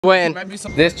Win.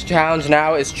 This challenge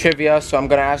now is trivia, so I'm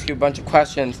going to ask you a bunch of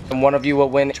questions, and one of you will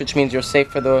win, which means you're safe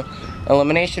for the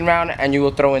elimination round, and you will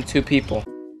throw in 2 people.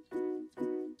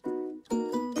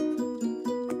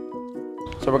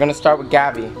 So we're going to start with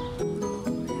Gabby.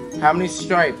 How many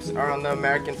stripes are on the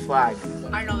American flag?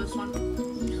 I know this one.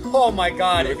 Oh my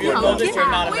god, if you know this, you're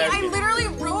not American. Wait, I literally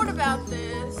wrote about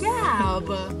this. Gab.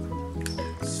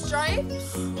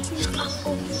 Stripes?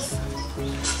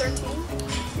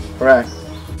 13? Correct.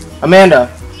 Amanda,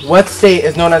 what state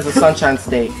is known as the Sunshine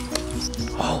State?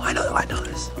 Oh, I know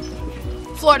this.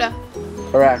 Florida.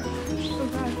 Correct.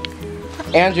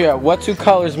 Andrea, what 2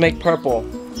 colors make purple?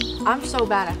 I'm so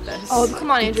bad at this. Oh, come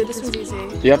on, Andrew, this was easy.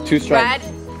 You have 2 stripes.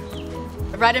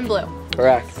 Red and blue.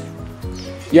 Correct.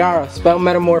 Yara, spell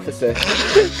metamorphosis.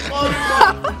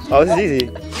 Oh, this is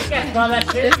easy.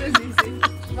 This is easy.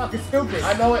 Fucking stupid.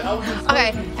 I know it.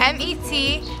 Okay,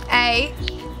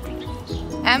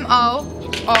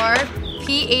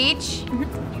 METAMORPHISIS.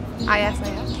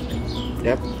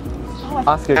 Yep.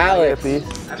 Oscar, Alex,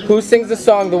 who sings the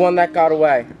song The One That Got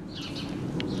Away?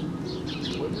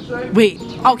 Wait.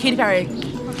 Oh, Katy Perry.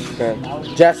 Okay.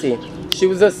 Jesse, she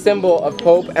was a symbol of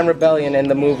hope and rebellion in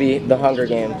the movie The Hunger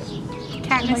Games.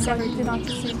 Katniss.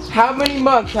 How many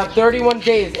months have 31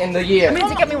 days in the year?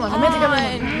 Amanda, get me one. Amanda, get me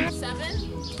one. 7?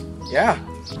 Yeah.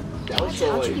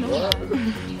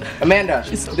 Amanda,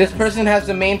 this person has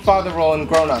the main father role in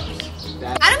Grown Ups.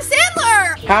 Adam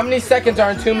Sandler! How many seconds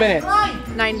are in 2 minutes?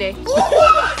 90.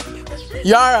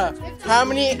 Yara, how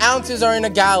many ounces are in a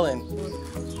gallon?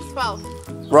 12.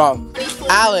 Wrong.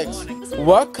 Alex,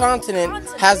 what continent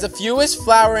has the fewest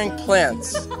flowering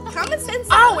plants? Common sense.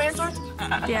 Oh, Antarctica.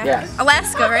 Yeah. Yes.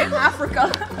 Alaska, right?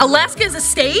 Africa. Alaska is a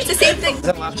state? It's the same thing.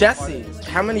 Jesse,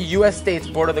 how many U.S. states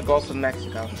border the Gulf of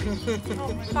Mexico?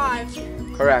 5.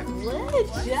 Correct.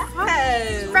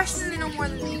 Yes. Freshmen know more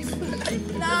than me.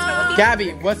 No.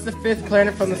 Gabby, what's the 5th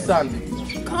planet from the sun?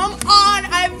 Come on,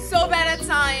 I'm so bad at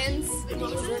science.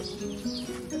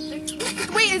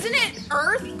 Wait, isn't it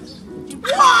Earth?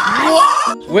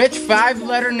 What? Which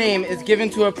 5-letter name is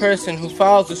given to a person who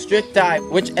follows a strict diet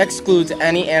which excludes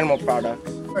any animal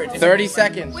products? 30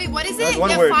 seconds. Wait, what is it?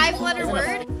 one A word. 5-letter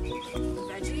word?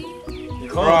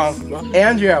 Wrong.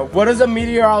 Andrea, what does a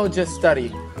meteorologist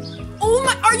study? Oh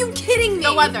my, are you kidding me?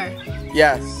 The weather.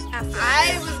 Yes.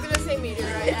 I was gonna say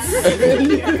meteorite.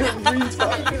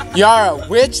 Yara,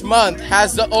 which month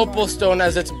has the opal stone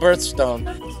as its birthstone?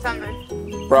 September.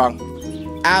 Wrong.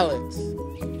 Alex,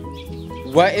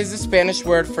 what is the Spanish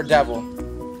word for devil?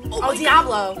 Oh,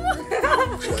 Diablo.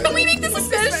 Can we make this a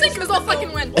Spanish thing? Because I'll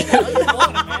fucking win.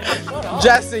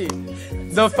 Jesse,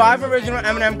 the 5 original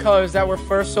M&M colors that were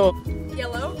first sold.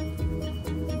 Yellow.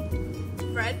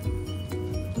 Red.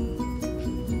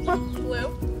 Blue.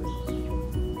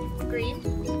 Green.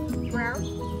 Brown.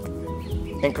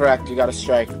 Incorrect, you got a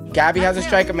strike. Gabby has a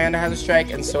strike, Amanda has a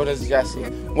strike, and so does Jesse.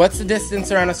 What's the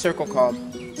distance around a circle called?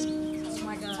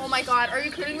 Oh my god, are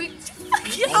you kidding me?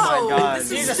 Yo, Oh my god. this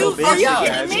is These are so stupid.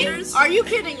 Are you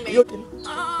big. kidding me? Are you kidding me?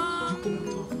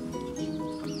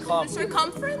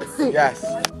 Circumference? Yes.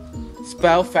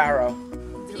 Spell Pharaoh.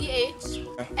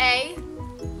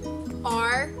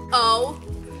 Pharaoh.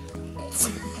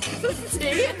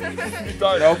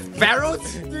 No, Pharaoh?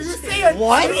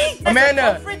 What?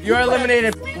 Amanda, you're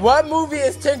eliminated. What movie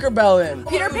is Tinkerbell in?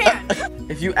 Peter Pan.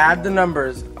 If you add the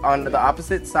numbers on the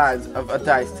opposite sides of a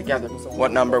dice together,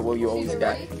 what number will you always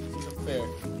get?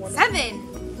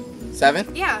 7.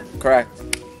 7? Yeah. Correct.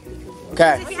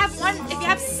 Okay. If you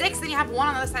have 6, then you have 1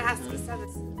 on the other side. It has to be 7.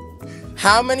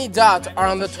 How many dots are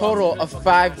on the total of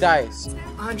 5 dice?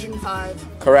 105.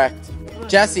 Correct.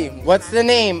 Jesse, what's the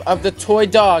name of the toy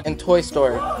dog in Toy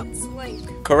Story? Slink.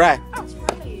 Correct.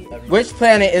 Which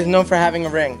planet is known for having a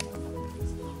ring?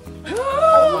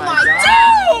 Oh my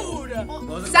dude!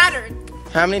 Saturn.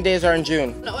 How many days are in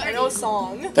June? No, I know a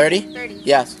song. 30? 30.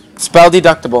 Yes. Spell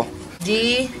deductible.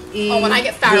 D-E-U-C-T-A-B-L-E. Oh, when I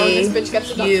get Pharaoh, this bitch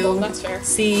gets deductible. That's fair.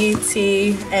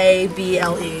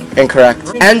 Incorrect.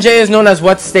 NJ is known as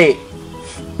what state?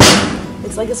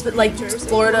 It's like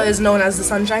Florida is known as the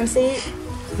Sunshine State.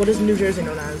 What is New Jersey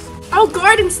known as? Oh,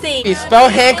 Garden State. Spell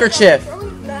handkerchief.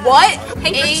 What?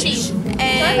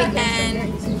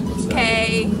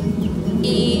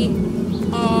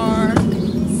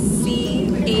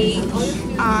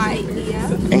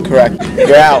 H-A-N-K-E-R-C-H-I-E-F. Incorrect.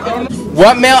 You're out.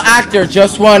 What male actor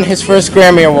just won his first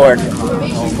Grammy Award?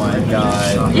 Oh my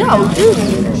god. Yo, dude.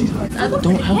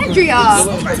 Andrea.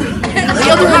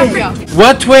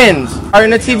 What twins are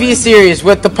in a TV series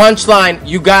with the punchline,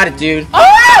 "You got it, dude"?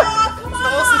 Oh, come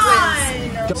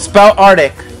on. Spell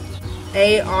Arctic.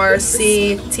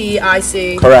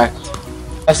 A-R-C-T-I-C. Correct.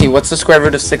 Jesse, what's the square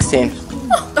root of 16?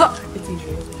 It's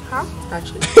easy. Huh?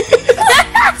 Actually.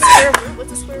 Square root?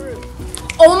 What's a square root?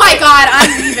 Oh my god, I'm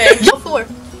leaving. Go 4. I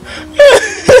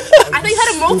thought you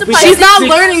had to multiply. She's not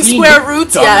learning square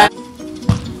roots yet.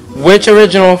 Which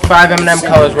original 5 M&M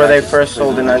colors were they first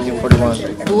sold in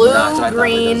 1941? Blue,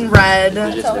 green, red. Yeah,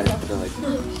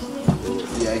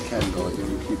 I can go.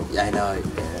 Yeah, I know.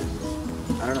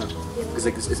 Yeah. I don't know. Cause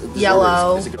like it's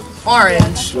Yellow.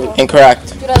 Orange.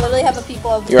 Incorrect. Dude, I literally have a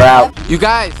people of You're out. You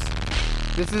guys,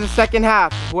 this is the second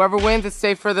half. Whoever wins is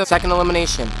safe for the second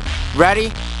elimination.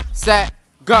 Ready, set,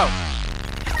 go.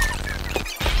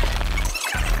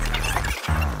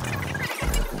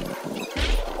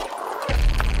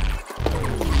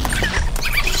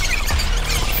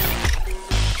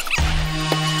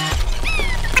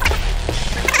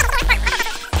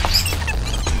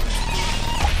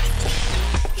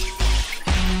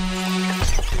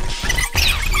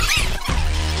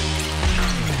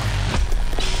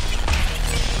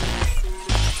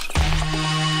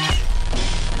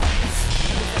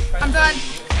 I'm done.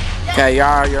 Okay,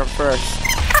 Yara, you're first.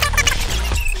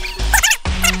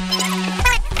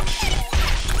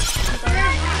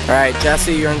 All right,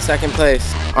 Jesse, you're in second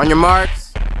place. On your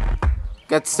marks,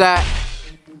 get set,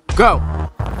 go.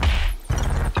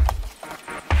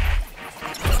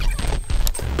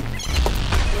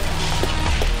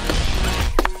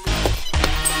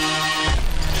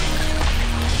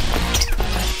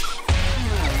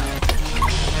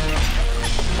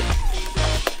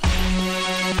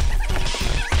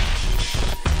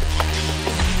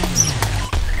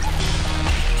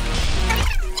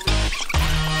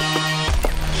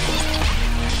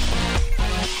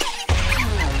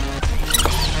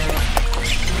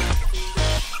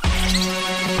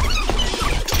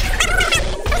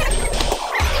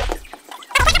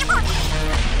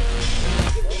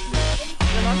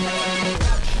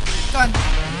 Done.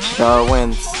 Yara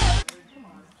wins.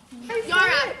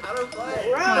 Yara.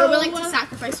 We're willing to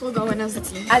sacrifice. We'll go in as a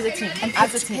team. As a team.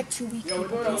 As a team. Pick 2 weak people.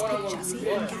 Please pick Jesse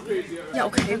and Gabby. Yeah,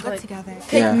 okay. They're put together.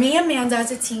 Pick Yeah. me and Amanda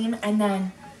as a team, and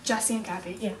then Jesse and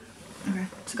Gabby. yeah.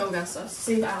 To go against us.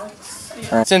 Save Alex.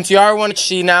 Since Yara won,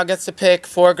 she now gets to pick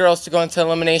 4 girls to go into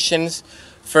eliminations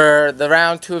for the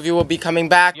round. 2 of you will be coming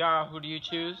back. Yara, who do you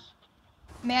choose?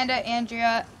 Amanda,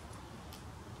 Andrea,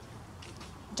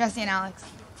 Jesse, and Alex.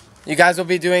 You guys will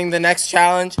be doing the next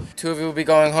challenge. 2 of you will be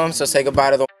going home, so say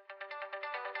goodbye to the...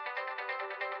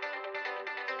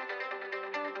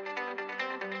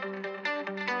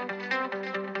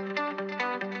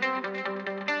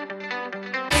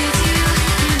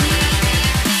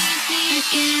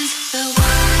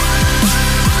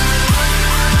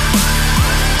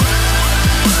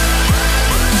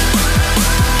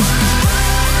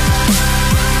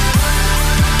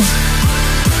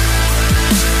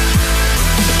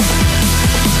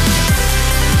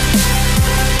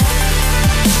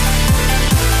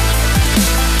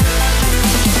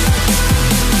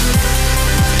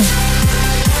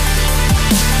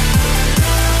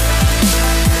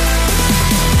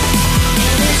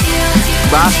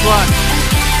 Last one.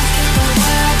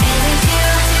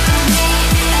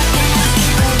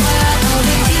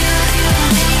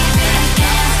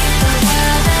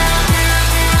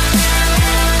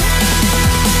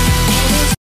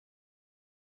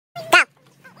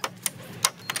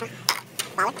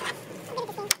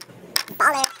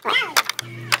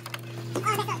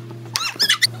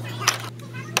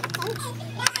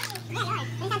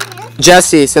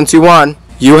 Jesse, since you won,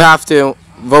 you have to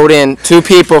vote in 2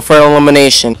 people for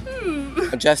elimination.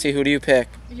 Jesse, who do you pick?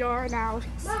 Yara and Alex.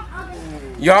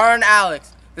 Yara and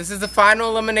Alex. This is the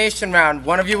final elimination round.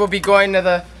 One of you will be going to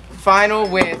the final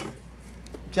with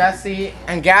Jesse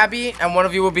and Gabby, and one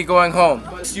of you will be going home.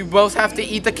 You both have to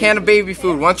eat the can of baby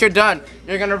food. Once you're done,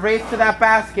 you're gonna race to that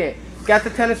basket. Get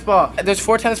the tennis ball. There's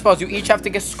 4 tennis balls. You each have to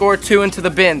get score 2 into the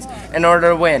bins in order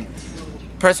to win.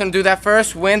 Person who do that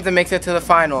first wins and makes it to the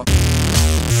final.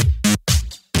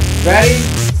 Ready,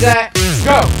 set,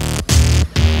 go!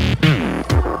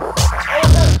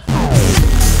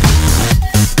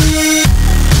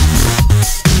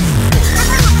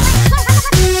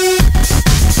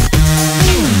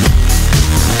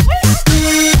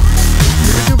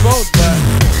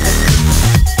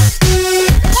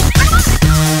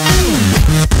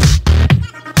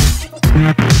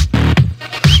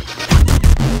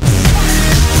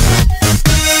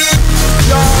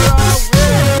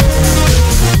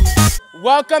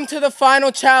 Welcome to the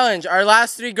final challenge. Our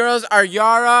last 3 girls are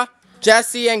Yara,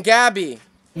 Jesse, and Gabby.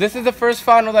 This is the first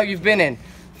final that you've been in.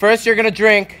 First, you're gonna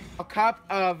drink a cup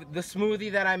of the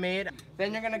smoothie that I made.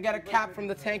 Then you're gonna get a cap from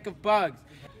the tank of bugs.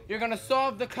 You're gonna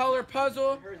solve the color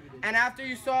puzzle, and after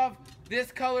you solve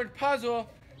this colored puzzle,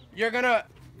 you're gonna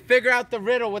figure out the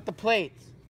riddle with the plates.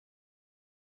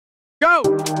 Go!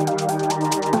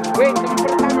 Wait, someone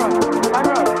put a timer on.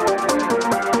 Timer on.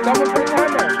 Someone put a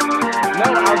timer. No,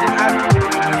 I'll just ask.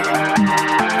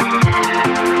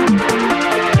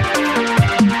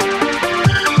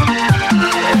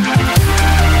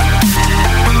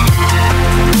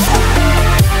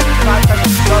 5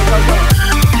 seconds. Go, go, go.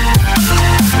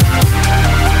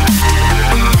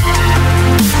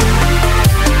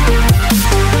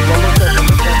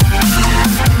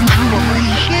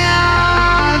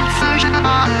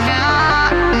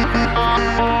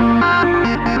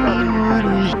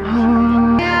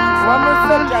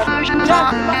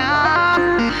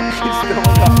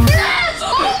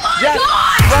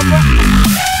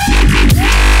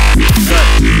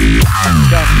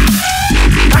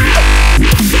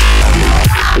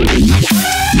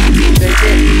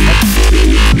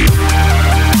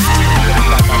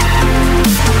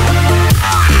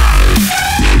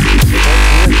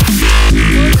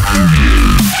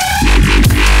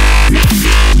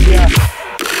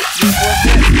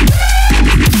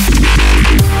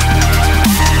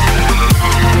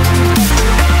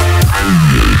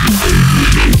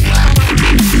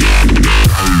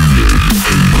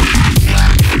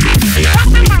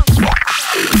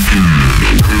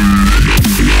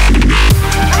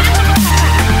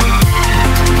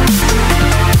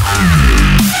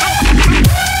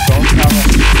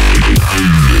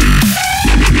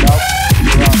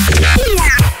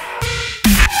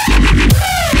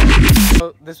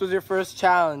 This was your first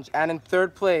challenge, and in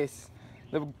third place,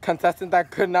 the contestant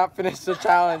that could not finish the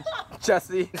challenge,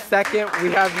 Jesse. Second,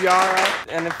 we have Yara,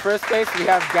 and in first place, we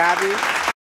have Gabby.